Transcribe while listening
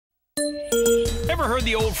Ever heard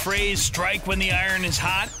the old phrase, strike when the iron is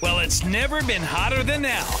hot? Well, it's never been hotter than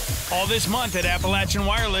now. All this month at Appalachian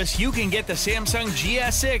Wireless, you can get the Samsung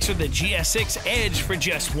GS6 or the GS6 Edge for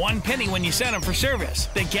just $1 when you send them for service.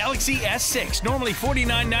 The Galaxy S6, normally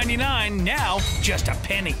 $49.99, now just a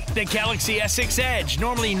penny. The Galaxy S6 Edge,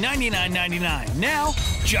 normally $99.99, now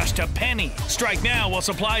just a penny. Strike now while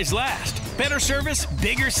supplies last. Better service,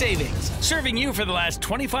 bigger savings. Serving you for the last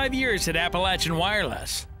 25 years at Appalachian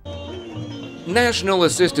Wireless. National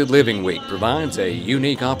Assisted Living Week provides a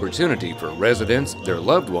unique opportunity for residents, their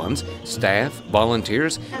loved ones, staff,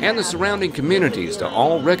 volunteers, and the surrounding communities to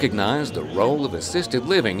all recognize the role of assisted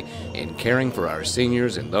living in caring for our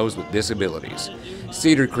seniors and those with disabilities.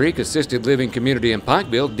 Cedar Creek Assisted Living Community in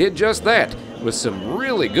Pikeville did just that, with some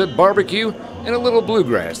really good barbecue and a little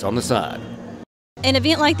bluegrass on the side. An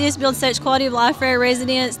event like this builds such quality of life for our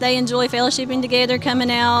residents. They enjoy fellowshipping together,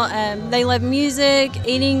 coming out. They love music,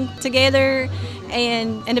 eating together,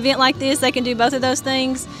 and an event like this, they can do both of those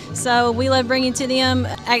things. So we love bringing to them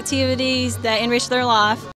activities that enrich their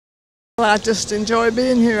life. Well, I just enjoy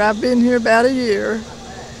being here. I've been here about a year,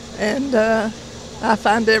 and I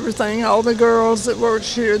find everything, all the girls that work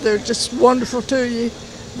here, they're just wonderful to you,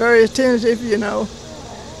 very attentive, you know.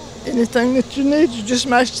 Anything that you need, you just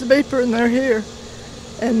mash the beeper and they're here.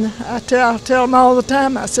 And I tell them all the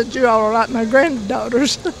time, I said, you all are like my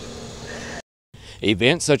granddaughters.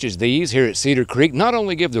 Events such as these here at Cedar Creek not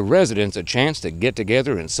only give the residents a chance to get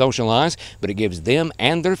together and socialize, but it gives them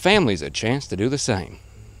and their families a chance to do the same.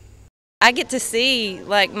 I get to see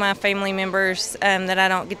like my family members that I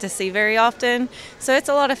don't get to see very often, so it's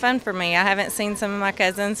a lot of fun for me. I haven't seen some of my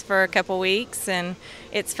cousins for a couple weeks, and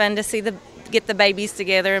it's fun to get the babies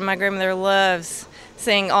together, and my grandmother loves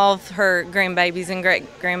seeing all of her grandbabies and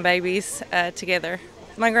great-grandbabies together.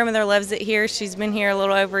 My grandmother loves it here. She's been here a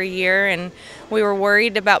little over a year, and we were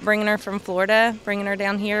worried about bringing her from Florida, bringing her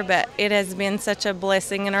down here, but it has been such a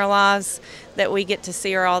blessing in our lives that we get to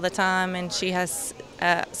see her all the time, and she has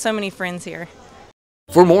so many friends here.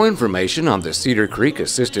 For more information on the Cedar Creek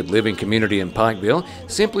Assisted Living Community in Pikeville,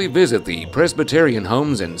 simply visit the Presbyterian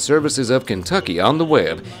Homes and Services of Kentucky on the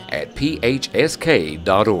web at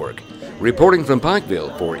phsk.org. Reporting from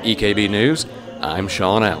Pikeville for EKB News, I'm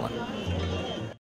Sean Allen.